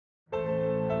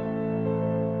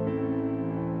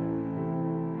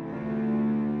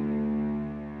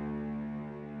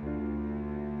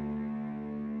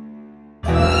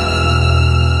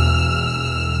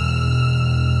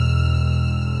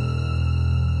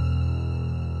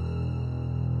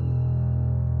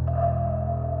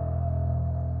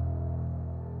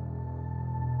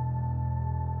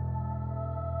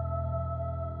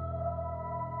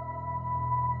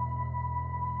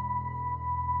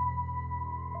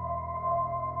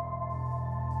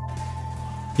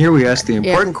Here we ask the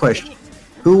important question.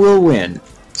 Who will win?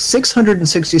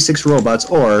 666 robots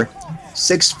or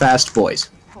 6 fast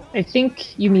boys? I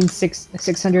think you mean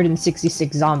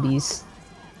 666 zombies.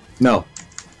 No.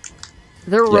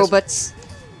 They're robots.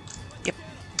 Yep.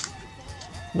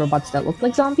 Robots that look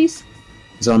like zombies?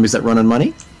 Zombies that run on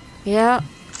money? Yeah.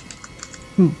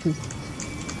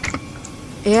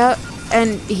 Yeah,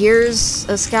 and here's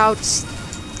a scout's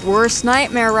worst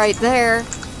nightmare right there.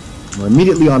 We're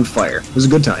immediately on fire. It was a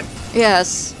good time.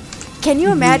 Yes. Can you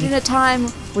imagine a time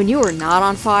when you were not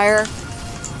on fire?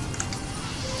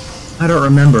 I don't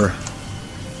remember.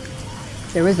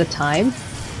 There was a time?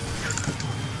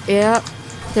 Yeah.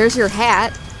 There's your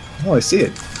hat. Oh, I see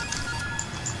it.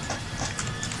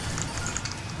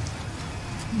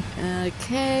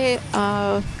 Okay,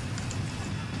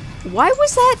 why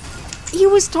was that? He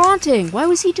was taunting. Why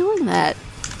was he doing that?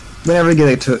 Whenever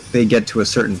they get to a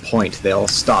certain point, they'll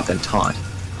stop and taunt.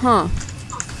 Huh.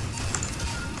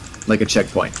 Like a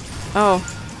checkpoint. Oh.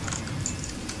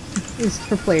 It's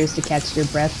for players to catch their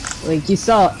breath. Like, you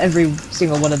saw every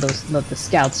single one of the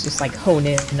scouts just, like, hone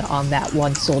in on that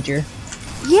one soldier.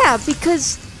 Yeah,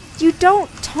 because you don't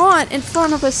taunt in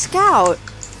front of a scout.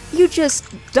 You just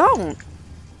don't.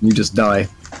 You just die.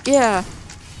 Yeah.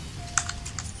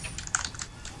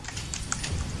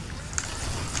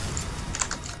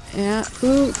 Yeah.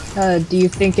 Who do you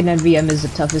think in NVM is the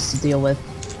toughest to deal with?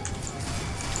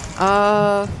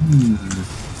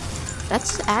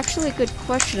 That's actually a good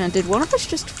question. And did one of us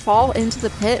just fall into the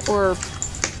pit, or...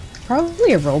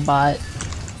 Probably a robot.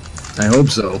 I hope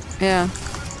so. Yeah.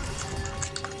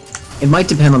 It might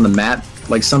depend on the map.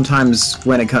 Like, sometimes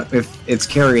when if it's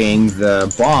carrying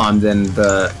the bomb, then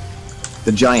the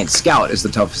giant scout is the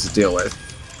toughest to deal with.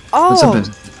 Oh! But sometimes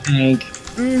it's a tank,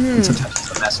 and sometimes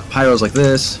it's a massive pyros like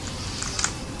this.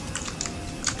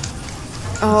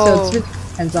 Oh. So it really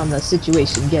depends on the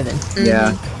situation given.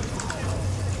 Yeah.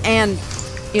 And,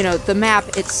 you know, the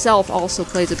map itself also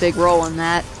plays a big role in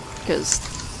that, because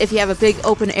if you have a big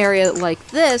open area like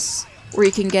this, where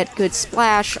you can get good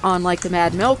splash on, like, the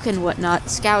Mad Milk and whatnot,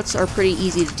 scouts are pretty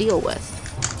easy to deal with.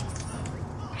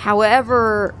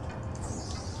 However,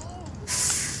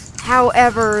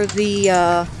 the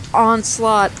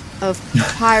onslaught of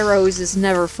pyros is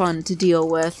never fun to deal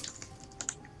with.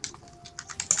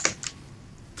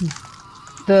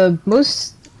 The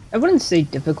most, I wouldn't say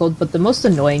difficult, but the most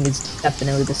annoying is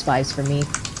definitely the spies for me.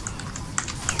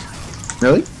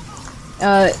 Really?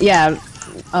 Yeah.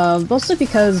 Mostly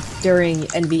because during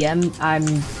NVM,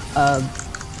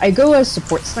 I go as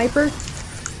support sniper,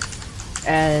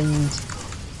 and,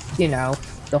 you know,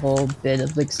 the whole bit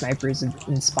of, like, snipers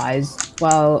and spies.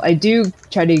 While I do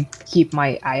try to keep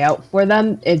my eye out for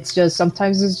them, it's just,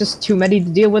 sometimes there's just too many to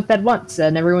deal with at once,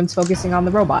 and everyone's focusing on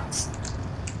the robots.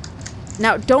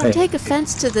 Now, don't take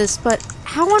offense to this, but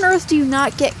how on earth do you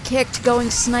not get kicked going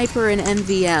sniper in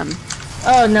NVM?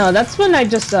 Oh no, that's when I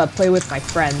just play with my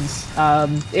friends.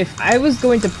 If I was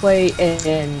going to play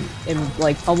in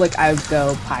like public, I would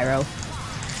go pyro.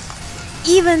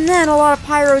 Even then, a lot of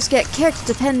pyros get kicked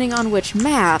depending on which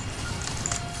map.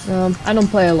 I don't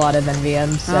play a lot of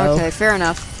NVM, so... Okay, fair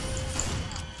enough.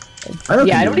 I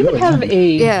don't even have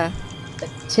a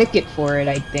ticket for it,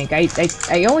 I think.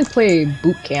 I only play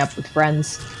boot camp with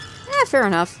friends. Yeah, fair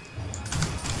enough.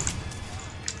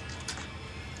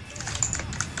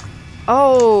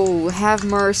 Oh, have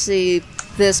mercy,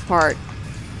 this part.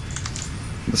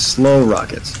 The slow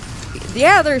rockets.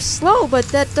 Yeah, they're slow, but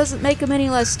that doesn't make them any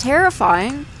less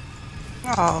terrifying.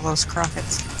 Oh, those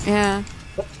crockets. Yeah.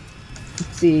 Let's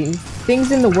see.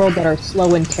 Things in the world that are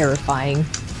slow and terrifying.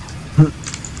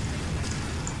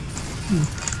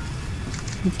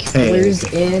 Killers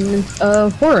in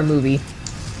a horror movie.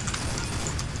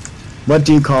 What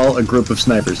do you call a group of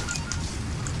snipers?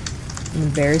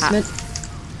 Embarrassment?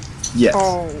 Yes.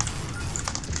 Oh.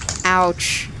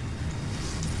 Ouch.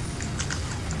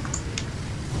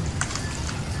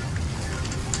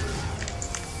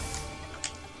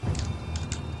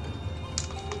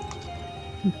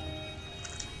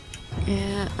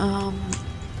 Yeah, oh,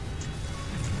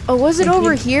 was it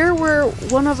over here where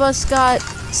one of us got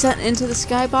sent into the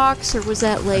skybox, or was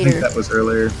that later? I think that was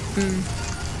earlier.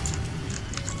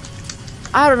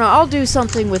 I don't know, I'll do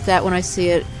something with that when I see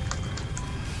it.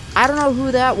 I don't know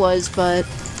who that was, but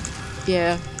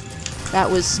yeah, that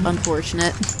was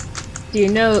unfortunate. Do you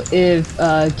know if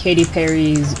Katy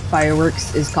Perry's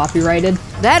Fireworks is copyrighted?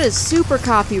 That is super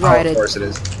copyrighted. Oh, of course it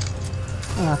is.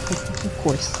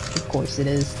 Of course it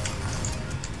is.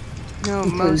 No,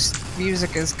 most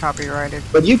music is copyrighted.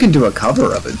 But you can do a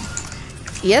cover of it.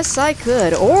 Yes, I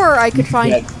could, or I could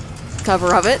find a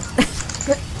cover of it.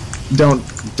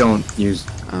 Don't use.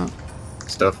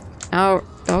 stuff. Oh,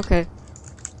 okay.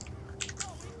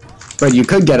 But you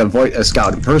could get a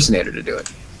scout impersonator to do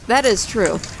it. That is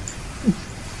true.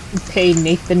 Pay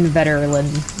Nathan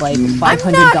Vetterlin like $500.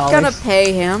 I'm not gonna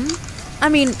pay him. I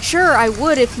mean, sure, I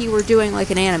would if he were doing like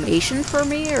an animation for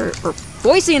me or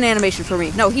voicing an animation for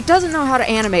me. No, he doesn't know how to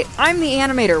animate. I'm the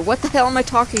animator. What the hell am I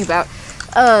talking about?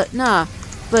 Nah.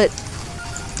 But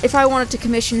if I wanted to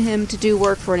commission him to do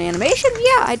work for an animation,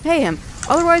 yeah, I'd pay him.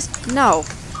 Otherwise, no.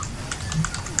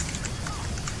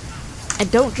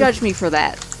 And don't judge me for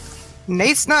that.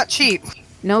 Nate's not cheap.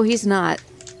 No, he's not.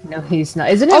 No, he's not.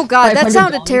 Isn't it? Oh god, that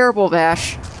sounded $500? terrible,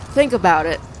 Vash. Think about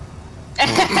it.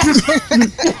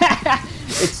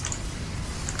 It's.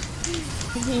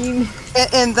 I mean,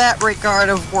 In that regard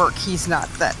of work, he's not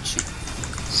that cheap.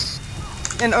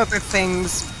 In other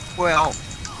things, well,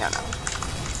 you know.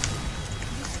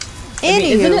 I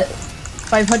mean, isn't it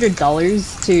Anywho,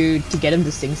 $500 to get him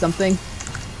to sing something?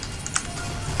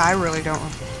 I really don't.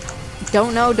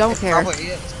 don't know, don't care. Probably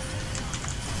is.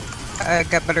 I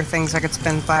got better things I could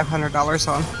spend $500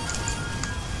 on.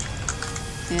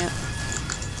 Yeah.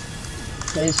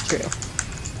 That is true.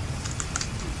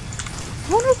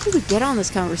 I wonder if we would get on this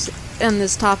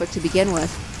this topic to begin with.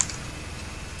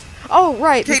 Oh,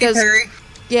 right, Katy because Perry.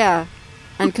 yeah,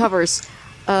 and covers.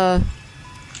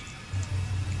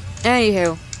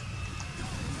 Anywho,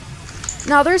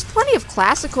 now there's plenty of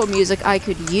classical music I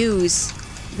could use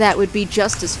that would be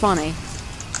just as funny.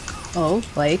 Oh,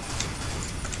 like?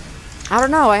 I don't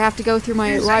know. I have to go through my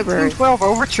Here's library. 1812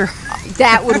 Overture.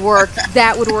 That would work.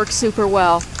 That would work super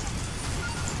well.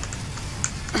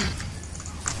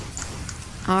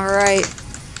 All right.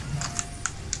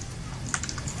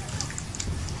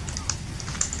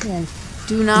 Yeah.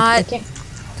 Do I not. can't.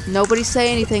 Nobody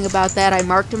say anything about that. I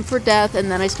marked him for death,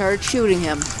 and then I started shooting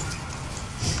him.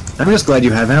 I'm just glad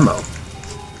you have ammo.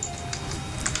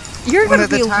 You're One going of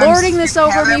to the be times lording this you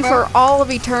over have me ammo? for all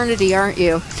of eternity, aren't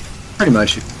you? Pretty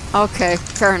much. Okay,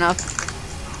 fair enough.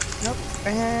 Nope.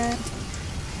 And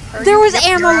There was Yep,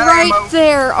 ammo you're out of right ammo.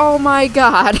 there. Oh my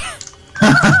god.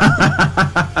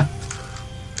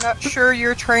 Not sure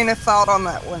your train of thought on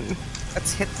that one.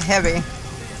 Let's hit the heavy.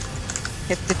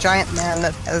 Hit the giant man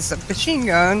that has a machine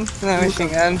gun. No machine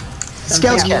gun.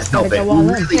 Scouts Sometimes can't help gotta it. go all We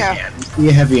in. really Yeah. can't. We see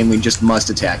a heavy and we just must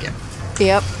attack him.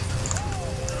 Yep.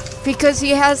 Because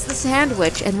he has the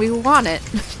sandwich and we want it.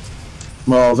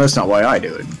 Well, that's not why I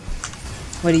do it.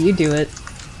 Why do you do it?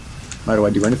 Why do I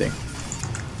do anything?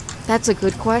 That's a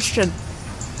good question.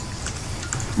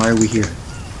 Why are we here?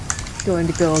 Going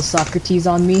to go Socrates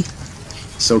on me?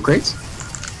 Socrates?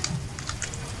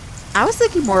 I was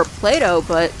thinking more Plato,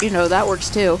 but, you know, that works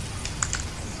too.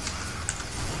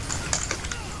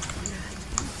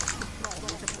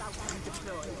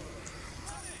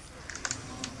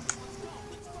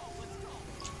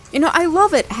 You know, I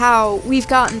love it how we've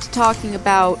gotten to talking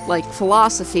about, like,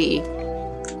 philosophy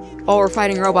while we're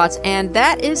fighting robots, and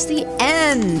that is the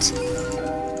end!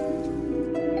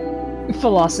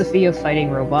 Philosophy of fighting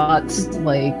robots,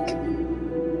 like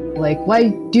why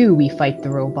do we fight the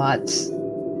robots?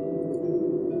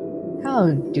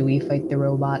 How do we fight the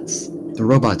robots? The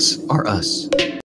robots are us.